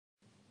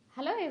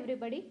Hello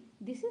everybody,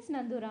 this is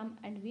Nanduram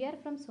and we are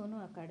from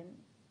Sonu Academy.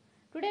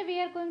 Today we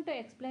are going to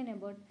explain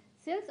about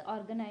cells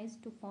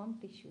organized to form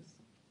tissues.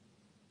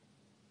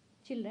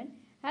 Children,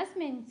 as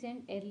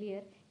mentioned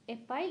earlier, a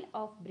pile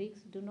of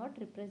bricks do not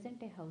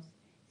represent a house.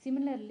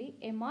 Similarly,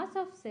 a mass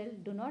of cells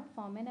do not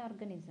form an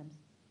organism.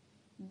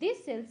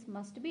 These cells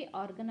must be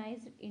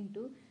organized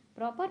into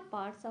proper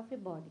parts of a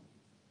body.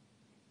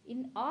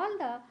 In all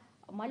the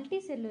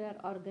multicellular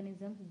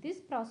organisms,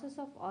 this process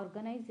of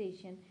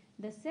organization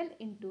the cell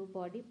into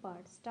body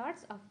parts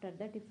starts after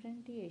the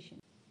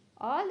differentiation.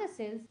 All the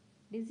cells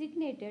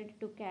designated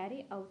to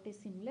carry out a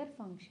similar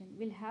function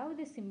will have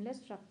the similar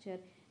structure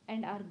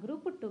and are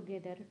grouped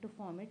together to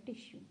form a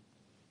tissue.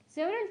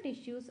 Several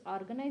tissues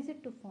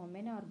organized to form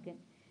an organ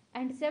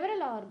and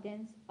several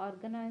organs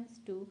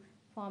organized to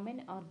form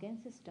an organ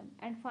system,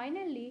 and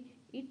finally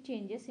it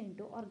changes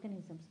into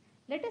organisms.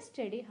 Let us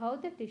study how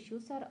the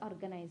tissues are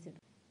organized.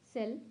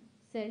 Cell,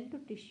 cell to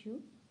tissue,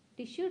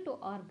 tissue to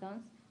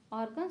organs,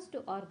 organs to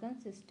organ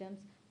systems,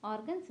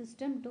 organ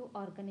system to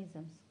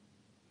organisms.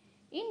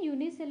 In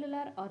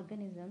unicellular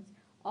organisms,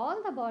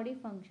 all the body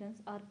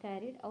functions are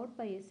carried out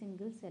by a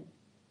single cell.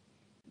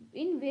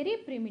 In very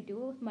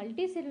primitive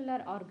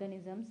multicellular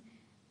organisms,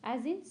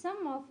 as in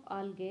some of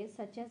algae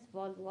such as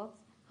volvox,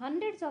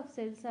 hundreds of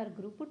cells are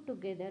grouped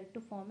together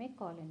to form a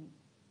colony.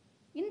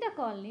 In the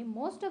colony,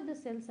 most of the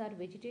cells are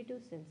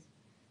vegetative cells.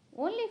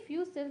 Only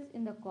few cells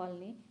in the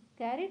colony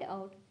carried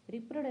out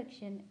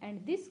reproduction,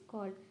 and this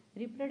called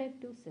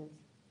reproductive cells.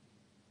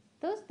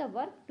 Thus, the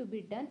work to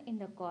be done in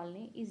the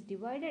colony is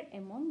divided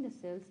among the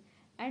cells,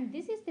 and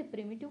this is the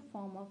primitive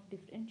form of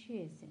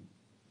differentiation.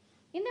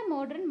 In the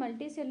modern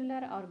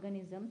multicellular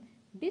organism,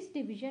 this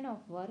division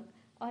of work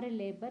or a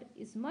labor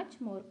is much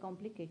more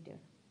complicated.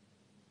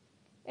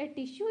 A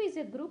tissue is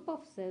a group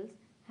of cells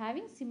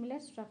having similar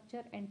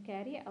structure and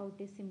carry out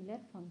a similar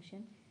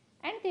function,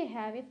 and they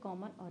have a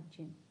common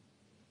origin.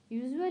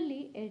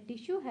 Usually, a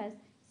tissue has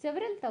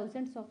several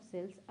thousands of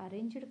cells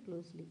arranged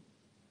closely.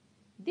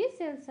 These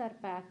cells are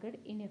packed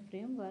in a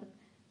framework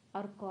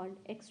or called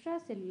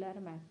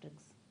extracellular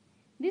matrix.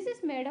 This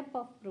is made up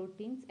of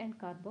proteins and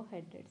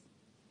carbohydrates.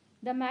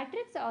 The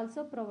matrix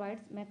also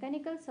provides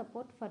mechanical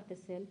support for the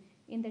cell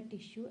in the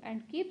tissue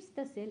and keeps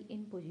the cell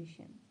in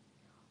position.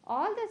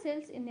 All the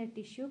cells in a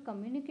tissue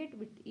communicate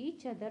with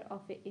each other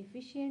of a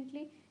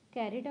efficiently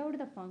carried out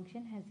the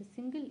function as a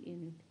single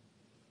unit.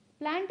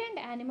 Plant and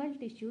animal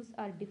tissues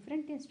are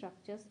different in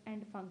structures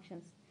and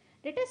functions.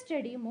 Let us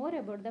study more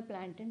about the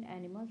plant and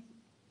animal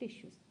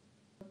tissues.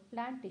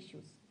 Plant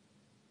tissues.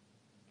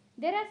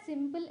 There are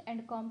simple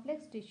and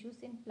complex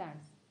tissues in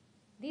plants.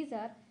 These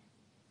are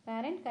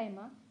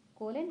parenchyma,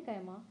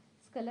 collenchyma,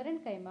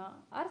 sclerenchyma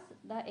are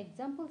the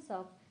examples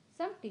of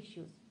some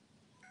tissues,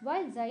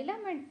 while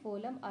xylem and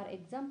phloem are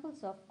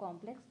examples of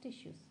complex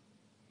tissues.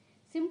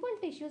 Simple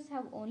tissues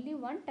have only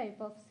one type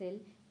of cell,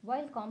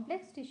 while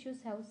complex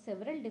tissues have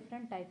several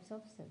different types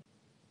of cells.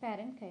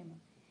 Parenchyma.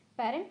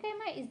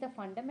 Parenchyma is the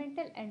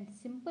fundamental and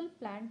simple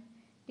plant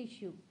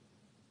tissue.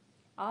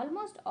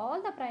 Almost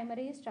all the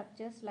primary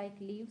structures like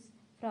leaves,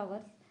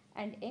 flowers,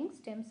 and young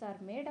stems are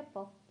made up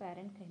of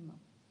parenchyma.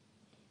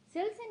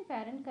 Cells in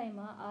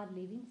parenchyma are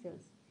living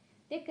cells.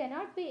 They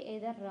cannot be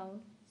either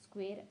round,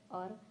 square,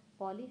 or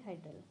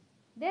polyhedral.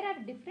 There are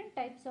different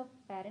types of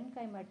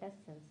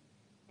parenchymatous cells.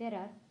 There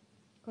are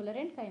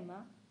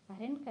collerenchyma,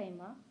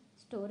 parenchyma,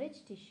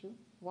 storage tissue,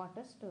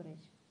 water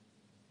storage.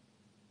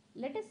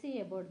 Let us see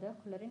about the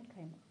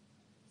collerenchyma.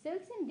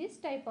 Cells in this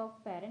type of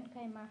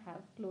parenchyma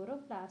have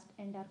chloroplast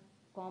and are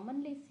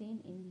commonly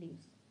seen in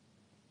leaves.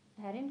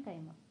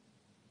 Parenchyma.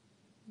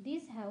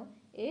 These have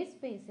air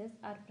spaces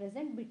are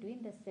present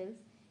between the cells.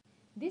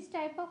 This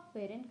type of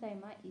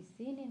parenchyma is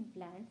seen in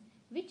plants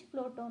which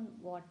float on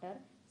water,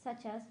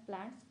 such as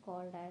plants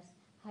called as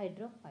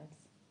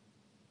hydrophytes.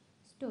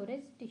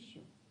 Storage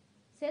tissue.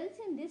 Cells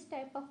in this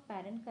type of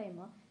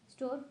parenchyma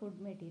store food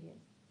material.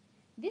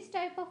 This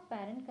type of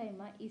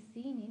parenchyma is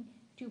seen in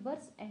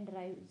tubers and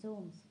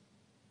rhizomes.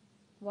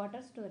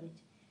 Water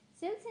storage.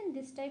 Cells in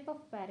this type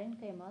of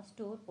parenchyma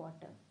store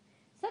water.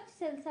 Such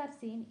cells are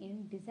seen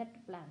in desert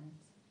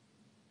plants.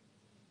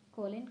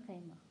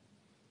 Collenchyma.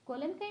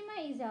 Collenchyma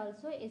is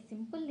also a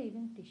simple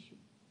living tissue.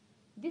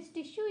 This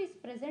tissue is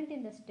present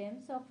in the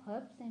stems of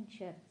herbs and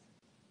shrubs.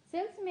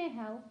 Cells may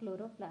have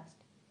chloroplast.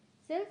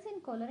 Cells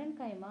in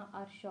collerenchyma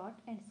are short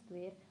and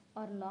square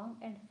or long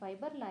and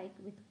fiber-like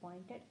with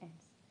pointed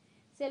ends.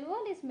 Cell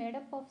wall is made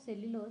up of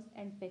cellulose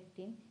and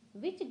pectin,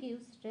 which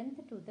gives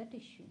strength to the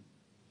tissue.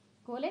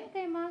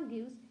 Collenchyma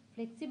gives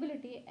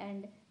flexibility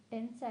and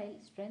tensile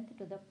strength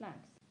to the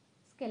plants.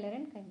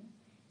 Sclerenchyma.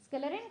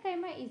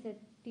 Sclerenchyma is a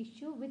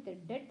tissue with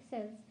dead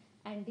cells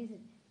and is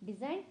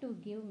designed to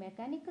give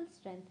mechanical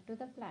strength to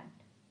the plant.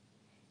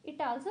 It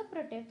also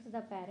protects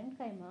the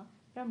parenchyma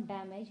from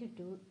damage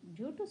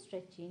due to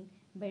stretching,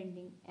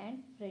 bending,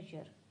 and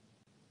pressure.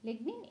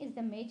 Lignin is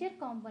the major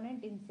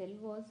component in cell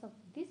walls of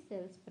these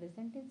cells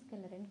present in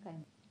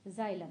sclerenchyma.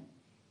 Xylem.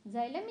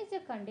 Xylem is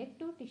a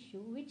conductive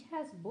tissue which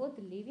has both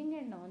living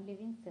and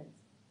non-living cells.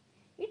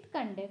 It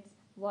conducts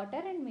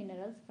water and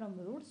minerals from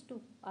roots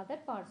to other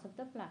parts of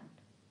the plant.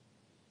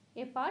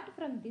 A part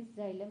from this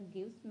xylem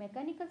gives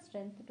mechanical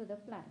strength to the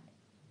plant.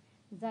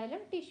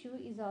 Xylem tissue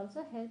is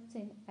also helps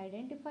in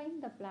identifying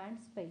the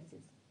plant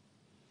species.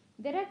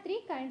 There are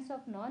three kinds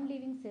of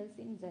non-living cells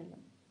in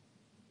xylem.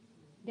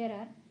 There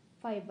are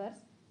fibers,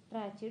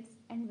 tracheids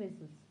and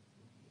vessels.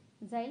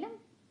 Xylem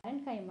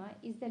parenchyma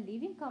is the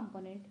living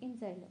component in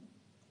xylem.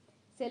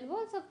 Cell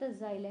walls of the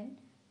xylem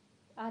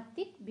are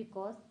thick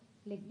because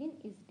lignin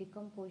is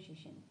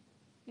decomposition.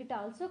 It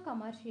also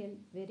commercial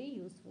very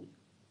useful.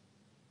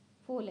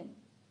 Phloem.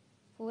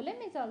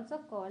 Phloem is also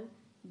called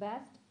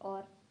bast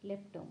or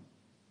leptome.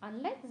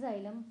 Unlike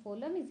xylem,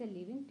 phloem is a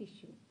living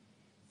tissue.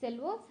 Cell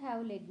walls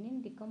have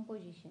lignin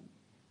decomposition.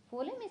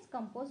 Phloem is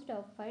composed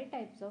of 5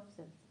 types of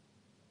cells.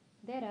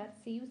 There are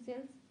sieve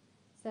cells,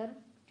 serve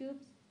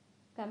tubes,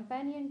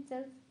 companion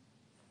cells,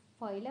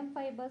 phloem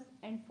fibers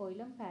and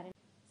phloem parent.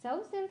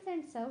 Serve cells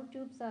and serve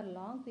tubes are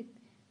long with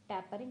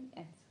tapering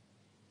ends.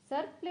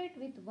 Serve plate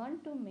with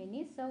one to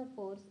many serve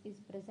pores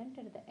is present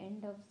at the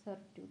end of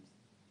serve tubes.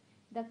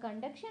 The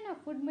conduction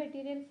of food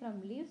material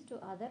from leaves to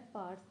other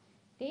parts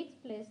takes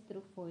place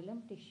through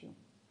phloem tissue.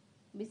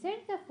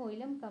 Besides the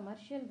phloem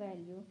commercial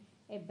value,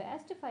 a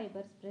bast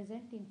fibers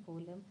present in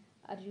phloem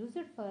are used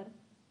for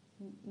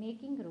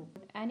making rope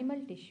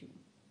animal tissue.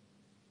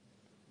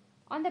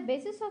 On the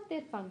basis of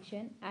their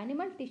function,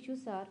 animal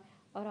tissues are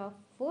of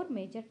 4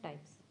 major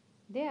types.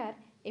 They are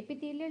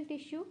epithelial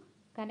tissue,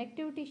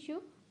 connective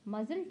tissue,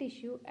 muscle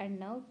tissue and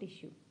nerve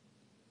tissue.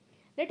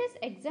 Let us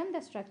examine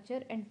the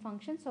structure and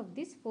functions of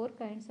these 4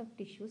 kinds of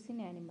tissues in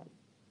animal.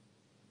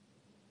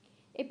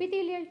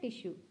 Epithelial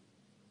tissue.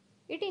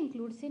 It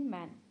includes in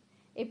man.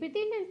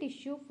 Epithelial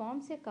tissue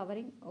forms a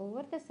covering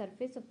over the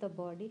surface of the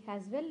body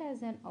as well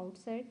as an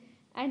outside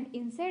and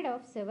inside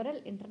of several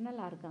internal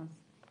organs.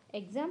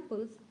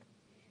 Examples: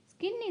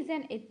 skin is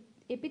an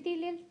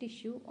epithelial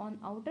tissue on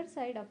outer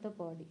side of the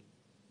body.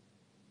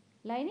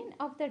 Lining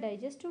of the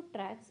digestive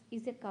tracts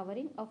is a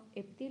covering of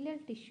epithelial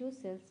tissue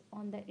cells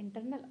on the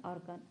internal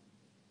organ.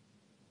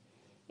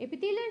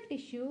 Epithelial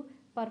tissue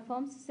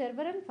performs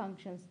several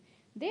functions.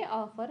 They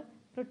offer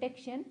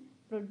protection,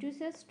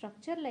 produces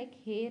structure like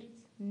hairs,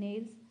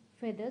 nails,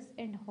 feathers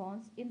and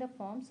horns in the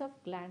forms of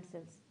gland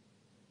cells.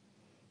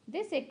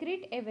 They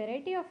secrete a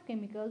variety of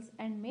chemicals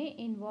and may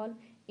involve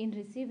in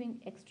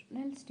receiving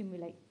external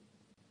stimuli.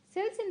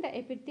 Cells in the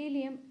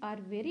epithelium are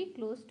very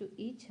close to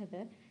each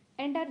other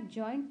and are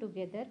joined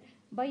together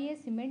by a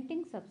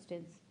cementing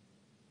substance.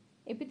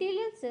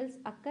 Epithelial cells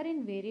occur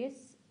in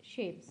various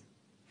shapes: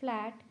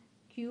 flat,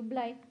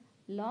 cube-like,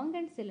 long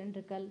and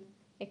cylindrical,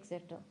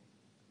 etc.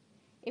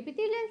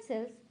 Epithelial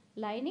cells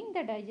lining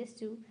the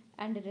digestive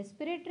and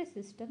respiratory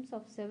systems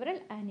of several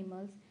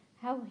animals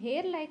have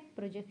hair-like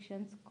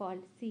projections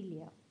called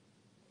cilia.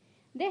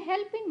 They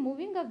help in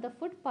moving of the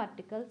food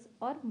particles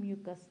or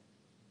mucus.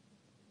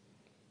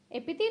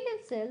 Epithelial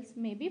cells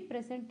may be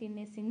present in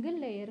a single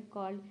layer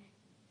called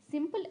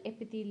simple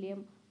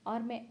epithelium or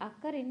may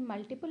occur in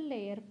multiple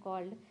layers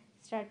called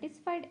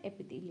stratified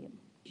epithelium.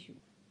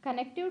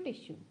 Connective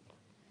tissue.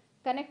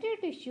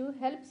 Connective tissue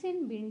helps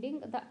in binding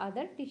the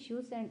other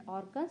tissues and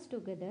organs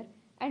together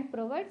and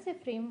provides a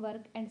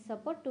framework and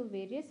support to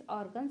various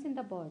organs in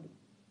the body.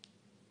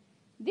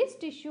 This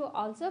tissue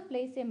also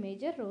plays a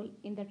major role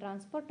in the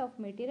transport of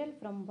material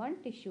from one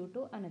tissue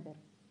to another.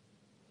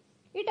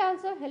 It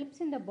also helps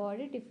in the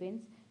body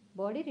defense,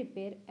 body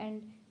repair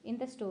and in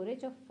the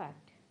storage of fat.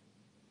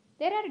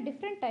 There are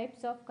different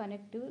types of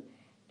connective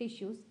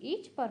tissues,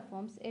 each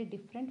performs a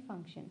different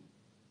function.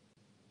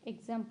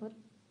 Example: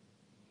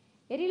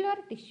 areolar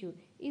tissue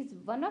is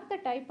one of the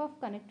type of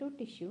connective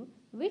tissue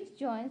which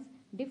joins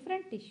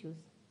different tissues.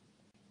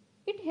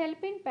 It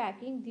helps in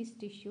packing these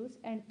tissues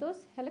and thus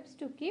helps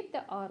to keep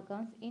the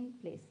organs in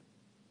place.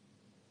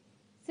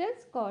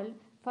 Cells called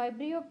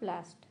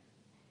fibroblasts.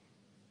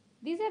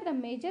 These are the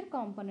major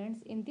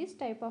components in this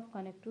type of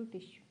connective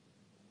tissue.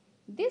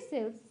 These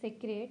cells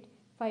secrete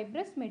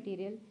fibrous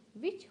material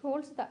which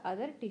holds the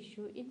other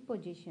tissue in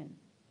position.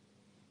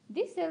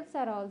 These cells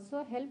are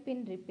also help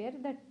in repair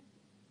the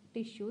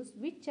tissues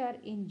which are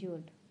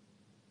injured.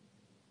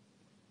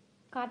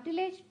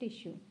 Cartilage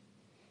tissue.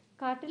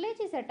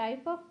 Cartilage is a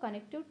type of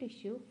connective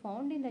tissue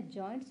found in the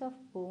joints of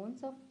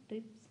bones of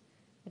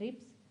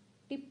ribs,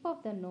 tip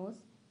of the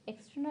nose,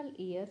 external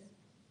ears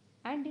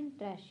and in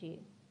trachea.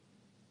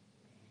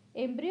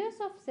 Embryos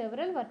of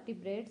several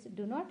vertebrates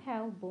do not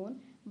have bone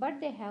but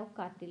they have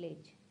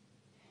cartilage.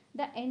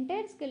 The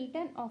entire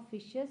skeleton of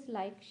fishes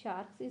like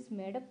sharks is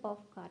made up of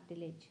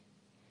cartilage.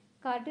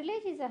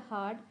 Cartilage is a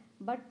hard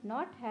but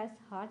not as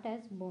hard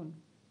as bone.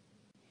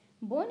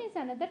 Bone is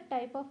another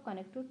type of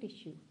connective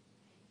tissue.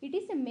 It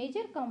is a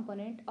major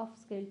component of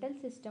skeletal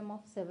system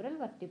of several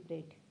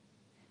vertebrates.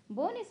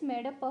 Bone is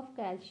made up of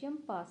calcium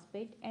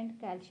phosphate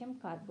and calcium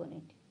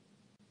carbonate.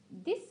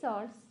 These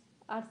salts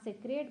are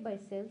secreted by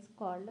cells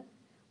called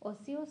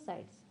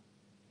oocytes.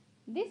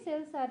 These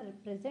cells are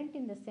present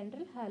in the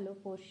central hollow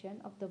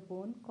portion of the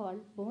bone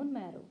called bone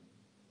marrow.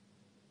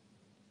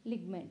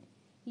 Ligament.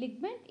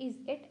 Ligament is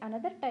yet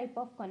another type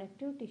of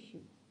connective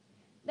tissue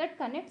that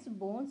connects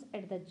bones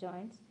at the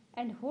joints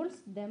and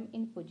holds them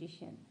in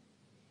position.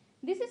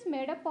 This is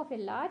made up of a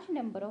large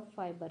number of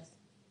fibers.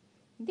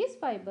 These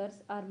fibers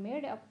are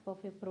made up of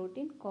a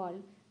protein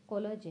called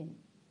collagen.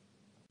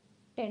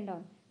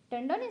 Tendon.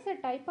 Tendon is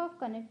a type of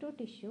connective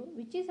tissue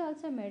which is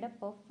also made up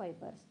of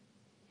fibers.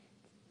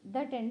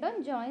 The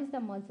tendon joins the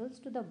muscles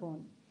to the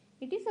bone.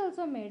 It is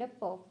also made up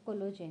of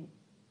collagen.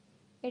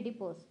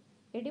 Adipose.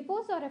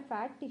 Adipose or a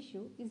fat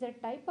tissue is a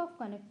type of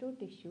connective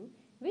tissue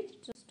which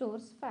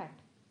stores fat.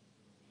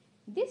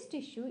 This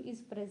tissue is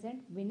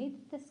present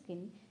beneath the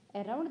skin,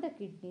 around the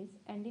kidneys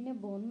and in a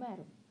bone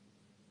marrow.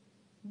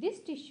 This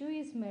tissue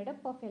is made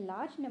up of a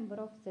large number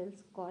of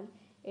cells called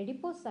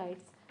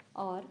adipocytes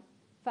or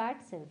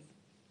fat cells.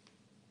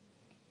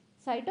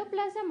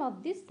 Cytoplasm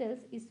of these cells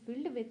is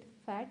filled with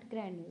fat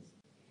granules.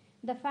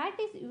 The fat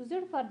is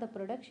used for the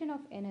production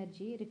of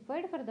energy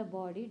required for the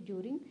body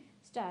during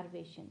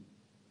starvation.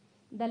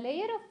 The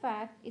layer of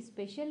fat,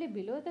 especially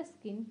below the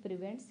skin,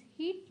 prevents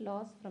heat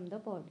loss from the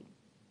body.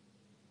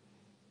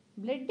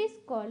 Blood is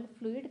called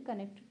fluid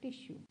connective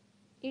tissue.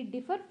 It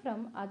differs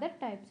from other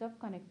types of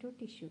connective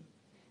tissue.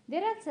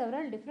 There are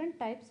several different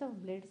types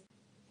of blood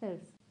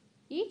cells.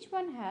 Each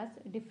one has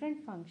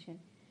different function.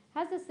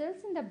 As the cells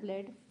in the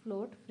blood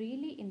float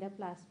freely in the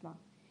plasma,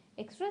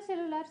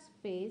 extracellular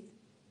space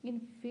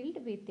is filled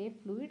with a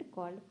fluid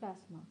called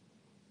plasma.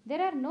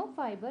 There are no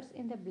fibers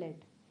in the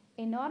blood.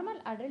 A normal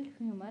adult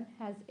human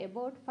has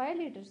about 5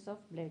 liters of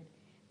blood.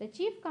 The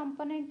chief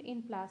component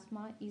in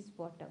plasma is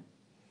water.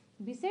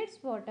 Besides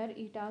water,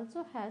 it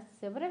also has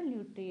several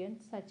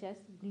nutrients such as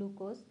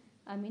glucose,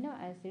 amino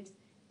acids,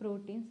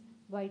 proteins,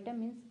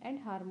 vitamins and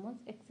hormones,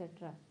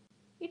 etc.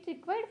 It is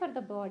required for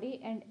the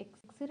body and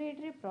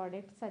excretory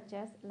products such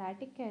as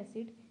lactic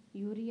acid,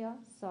 urea,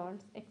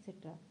 salts,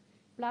 etc.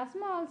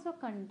 Plasma also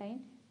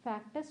contains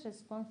factors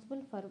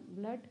responsible for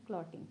blood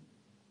clotting.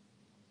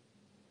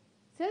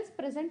 Cells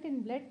present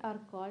in blood are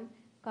called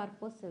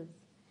corpuscles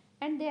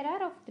and there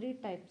are of three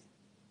types: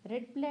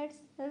 red blood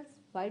cells,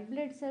 white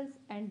blood cells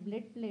and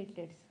blood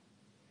platelets.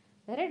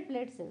 Red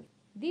blood cells,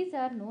 these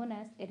are known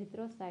as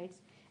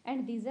erythrocytes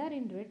and these are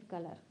in red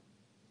color.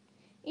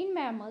 In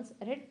mammals,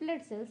 red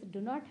blood cells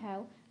do not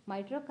have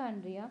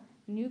mitochondria,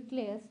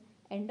 nucleus,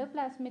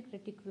 endoplasmic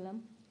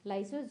reticulum,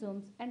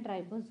 lysosomes and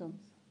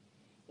ribosomes.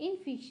 In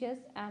fishes,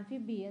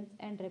 amphibians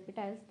and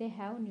reptiles, they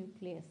have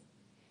nucleus.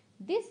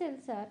 These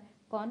cells are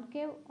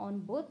concave on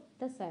both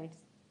the sides.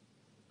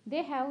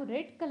 They have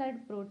red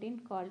colored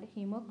protein called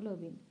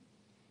hemoglobin,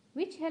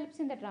 which helps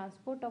in the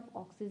transport of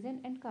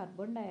oxygen and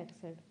carbon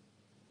dioxide.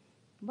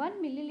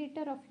 1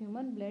 milliliter of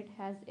human blood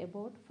has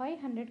about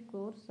 500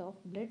 crores of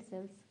blood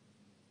cells.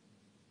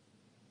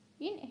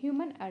 In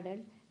human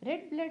adult,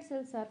 red blood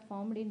cells are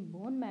formed in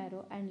bone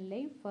marrow and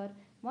live for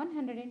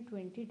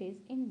 120 days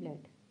in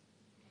blood.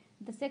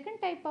 The second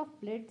type of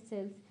blood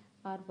cells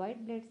are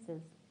white blood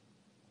cells.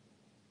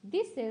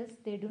 These cells,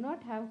 they do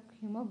not have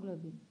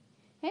hemoglobin,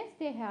 hence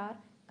they are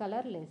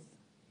colorless.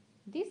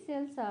 These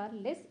cells are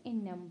less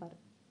in number.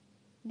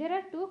 There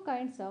are two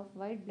kinds of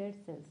white blood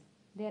cells.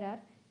 There are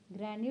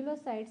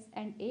granulocytes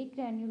and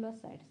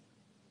agranulocytes.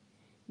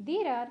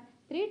 There are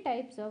three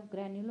types of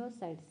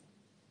granulocytes.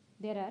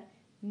 There are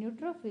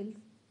neutrophils,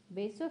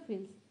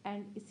 basophils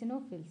and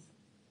eosinophils.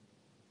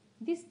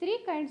 These three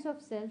kinds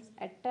of cells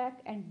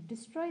attack and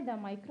destroy the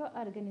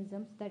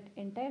microorganisms that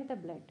enter the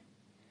blood.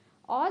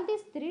 All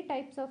these three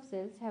types of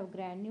cells have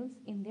granules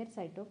in their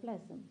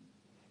cytoplasm.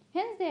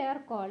 Hence they are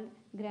called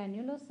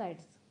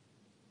granulocytes.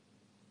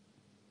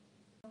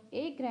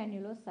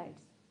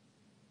 Agranulocytes.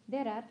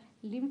 There are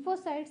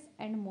lymphocytes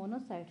and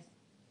monocytes.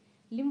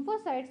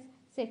 Lymphocytes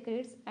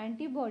secretes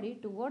antibody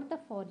toward the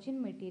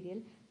foreign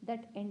material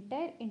that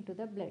enter into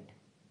the blood.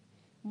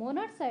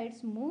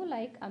 Monocytes move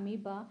like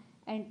amoeba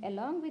and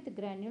along with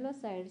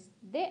granulocytes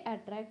they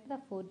attract the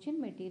foreign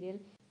material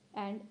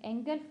and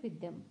engulf with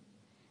them.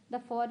 The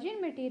foreign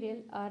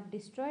material are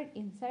destroyed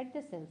inside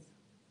the cells.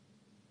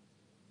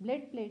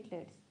 Blood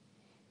platelets.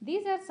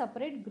 These are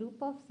separate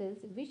group of cells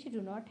which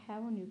do not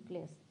have a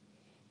nucleus.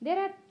 There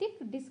are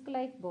thick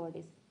disc-like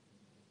bodies.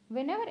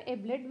 Whenever a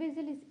blood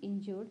vessel is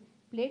injured,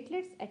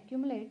 platelets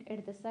accumulate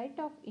at the site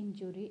of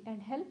injury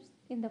and helps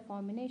in the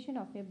formation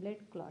of a blood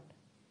clot.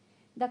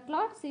 The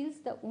clot seals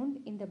the wound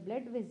in the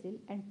blood vessel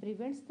and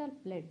prevents the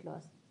blood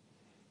loss.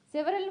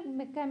 Several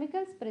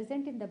chemicals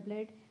present in the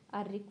blood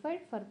are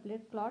required for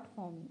blood clot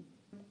forming.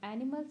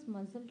 Animals'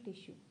 muscle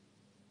tissue.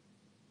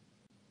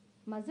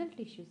 Muscle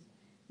tissues.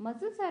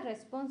 Muscles are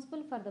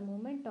responsible for the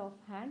movement of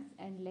hands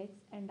and legs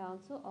and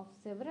also of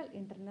several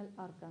internal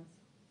organs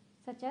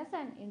such as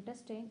an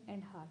intestine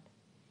and heart.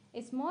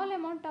 A small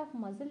amount of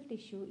muscle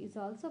tissue is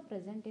also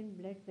present in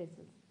blood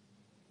vessels.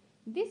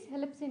 This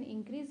helps in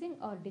increasing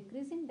or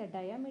decreasing the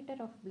diameter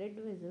of blood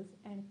vessels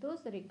and thus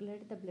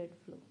regulate the blood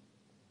flow.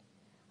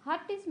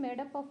 Heart is made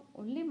up of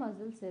only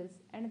muscle cells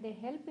and they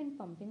help in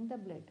pumping the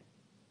blood.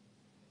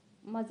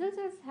 Muscle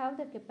cells have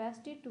the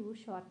capacity to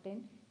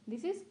shorten.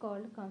 This is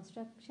called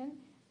constriction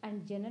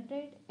and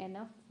generate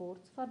enough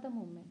force for the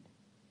movement.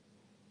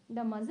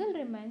 The muscle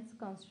remains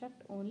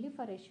construct only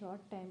for a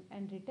short time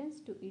and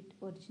returns to its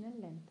original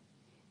length.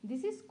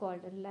 This is called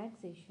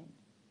relaxation.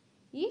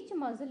 Each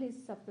muscle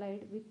is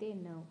supplied with a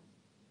nerve.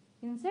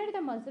 Inside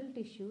the muscle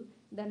tissue,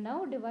 the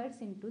nerve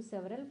divides into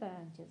several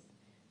branches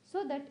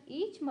so that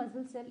each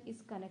muscle cell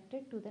is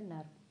connected to the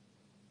nerve.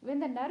 When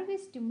the nerve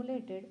is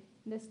stimulated,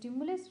 the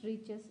stimulus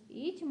reaches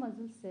each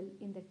muscle cell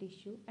in the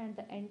tissue and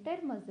the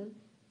entire muscle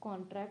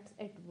contracts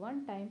at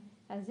one time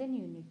as an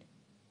unit.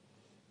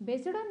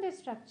 Based on their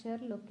structure,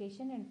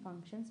 location and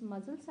functions,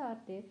 muscles are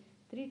there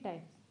three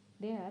types.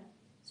 They are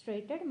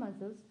striated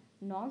muscles,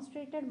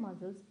 non-striated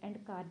muscles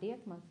and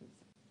cardiac muscles.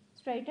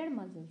 Striated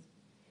muscles.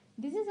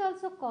 This is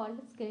also called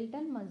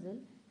skeletal muscle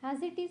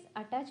as it is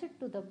attached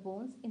to the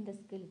bones in the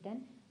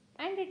skeleton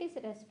and it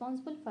is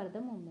responsible for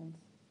the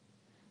movements.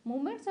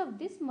 Movements of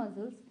these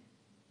muscles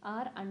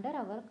are under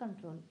our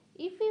control.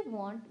 If we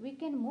want, we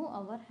can move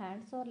our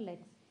hands or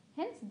legs.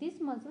 Hence,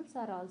 these muscles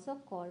are also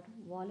called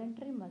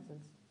voluntary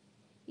muscles.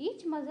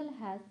 Each muscle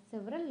has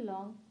several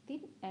long,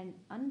 thin and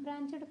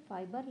unbranched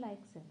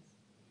fiber-like cells.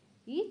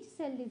 Each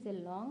cell is as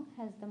long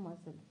as the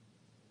muscle.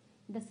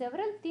 The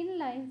several thin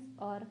lines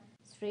or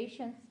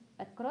striations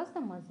across the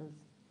muscles.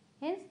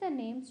 Hence the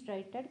name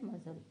striated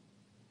muscle.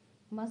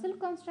 Muscle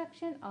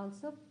construction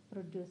also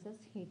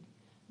produces heat.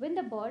 When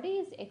the body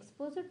is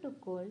exposed to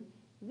cold,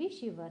 we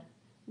shiver.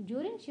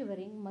 During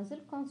shivering,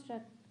 muscle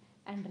contract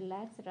and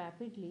relax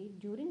rapidly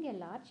during a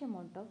large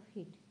amount of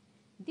heat.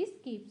 This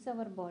keeps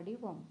our body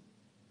warm.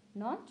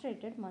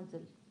 Non-striated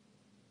muscle.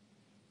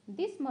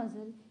 This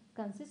muscle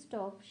consists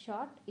of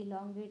short,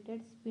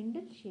 elongated,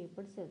 spindle-shaped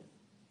cells.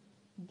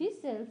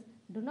 These cells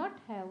do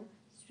not have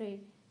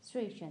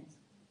striations.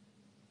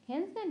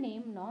 Hence the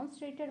name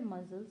non-striated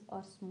muscles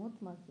or smooth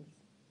muscles.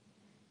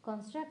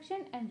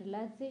 Construction and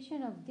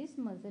relaxation of this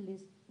muscle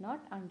is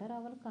not under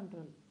our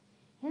control.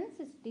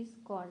 Hence it is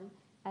called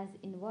as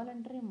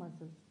involuntary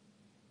muscles.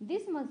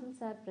 These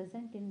muscles are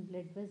present in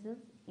blood vessels,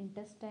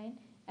 intestine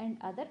and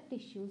other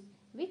tissues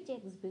which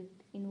exhibit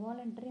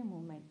involuntary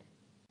movement.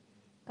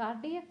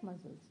 Cardiac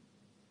muscles.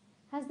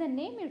 As the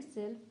name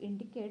itself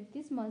indicates,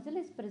 this muscle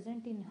is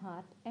present in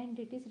heart and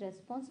it is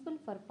responsible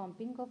for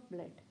pumping of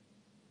blood.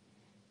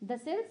 The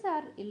cells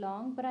are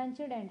long branched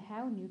and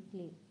have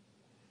nuclei.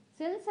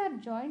 Cells are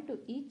joined to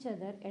each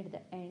other at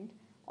the end.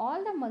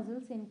 All the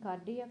muscles in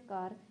cardiac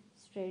are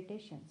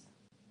striations.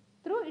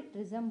 Though it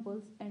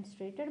resembles a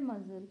striated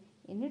muscle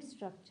in its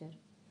structure,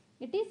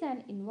 it is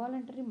an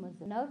involuntary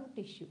muscle. Nerve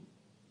tissue.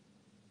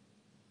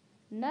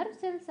 Nerve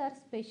cells are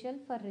special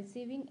for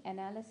receiving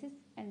analysis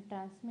and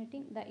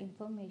transmitting the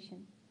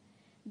information.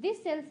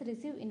 These cells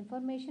receive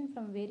information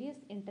from various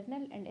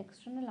internal and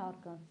external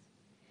organs.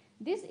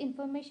 This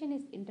information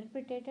is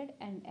interpreted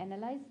and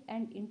analyzed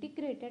and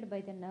integrated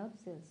by the nerve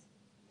cells.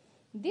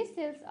 These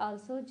cells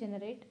also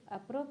generate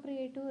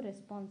appropriative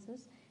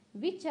responses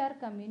which are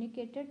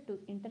communicated to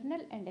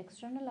internal and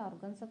external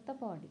organs of the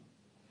body.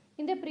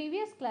 In the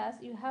previous class,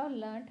 you have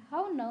learnt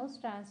how nerves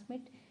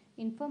transmit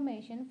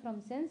information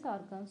from sense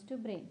organs to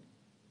brain.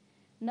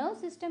 Nerve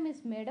system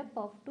is made up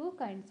of two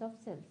kinds of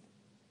cells.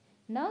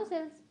 Nerve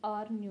cells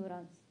are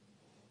neurons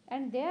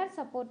and their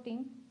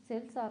supporting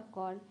cells are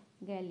called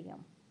glia.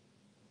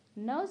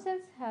 Nerve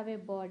cells have a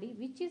body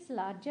which is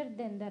larger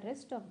than the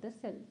rest of the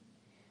cell.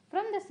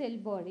 From the cell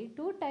body,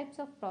 two types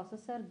of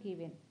processes are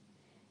given.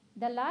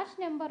 The large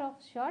number of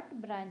short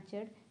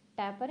branched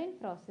tapering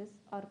process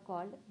are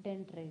called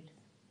dendrites.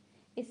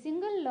 A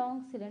single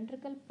long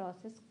cylindrical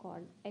process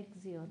called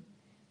axon.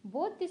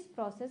 Both these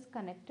processes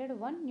connected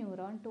one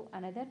neuron to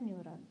another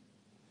neuron.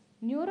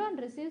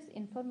 Neuron receives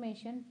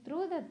information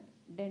through the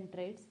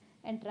dendrites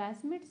and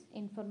transmits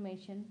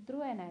information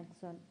through an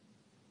axon.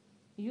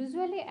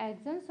 Usually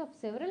axons of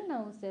several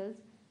nerve cells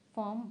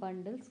form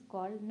bundles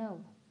called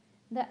nerve.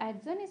 The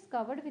axon is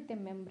covered with a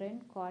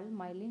membrane called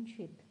myelin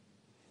sheath.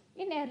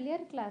 In earlier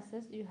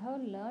classes, you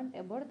have learned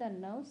about the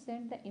nerves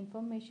send the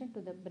information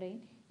to the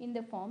brain in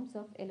the forms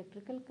of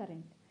electrical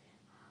current.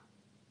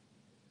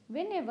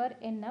 Whenever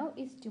a nerve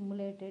is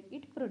stimulated,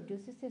 it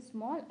produces a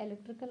small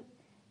electrical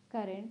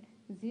current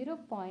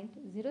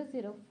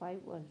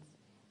 0.005 volts.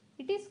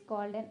 It is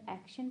called an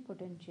action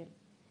potential.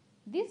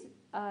 These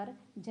are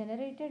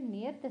generated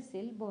near the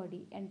cell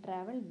body and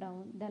travel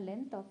down the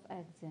length of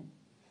axon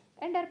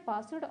and are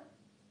passed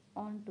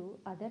on to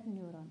other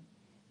neuron.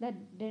 The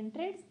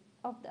dendrites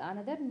of the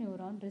another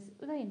neuron receive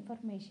the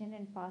information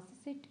and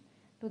passes it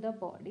to the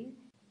body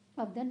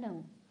of the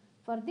nerve.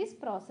 For this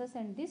process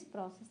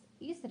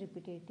is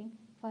repeating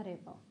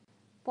forever.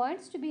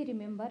 Points to be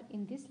remembered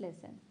in this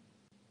lesson.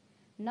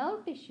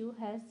 Nerve tissue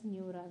has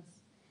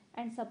neurons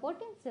and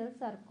supporting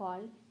cells are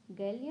called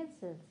glial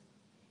cells.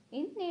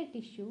 In a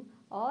tissue,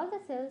 all the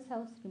cells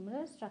have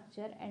similar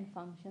structure and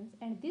functions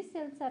and these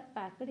cells are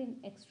packed in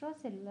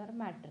extracellular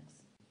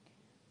matrix.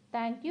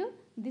 Thank you.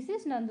 This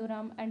is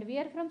Nanduram and we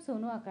are from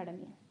Sonu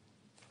Academy.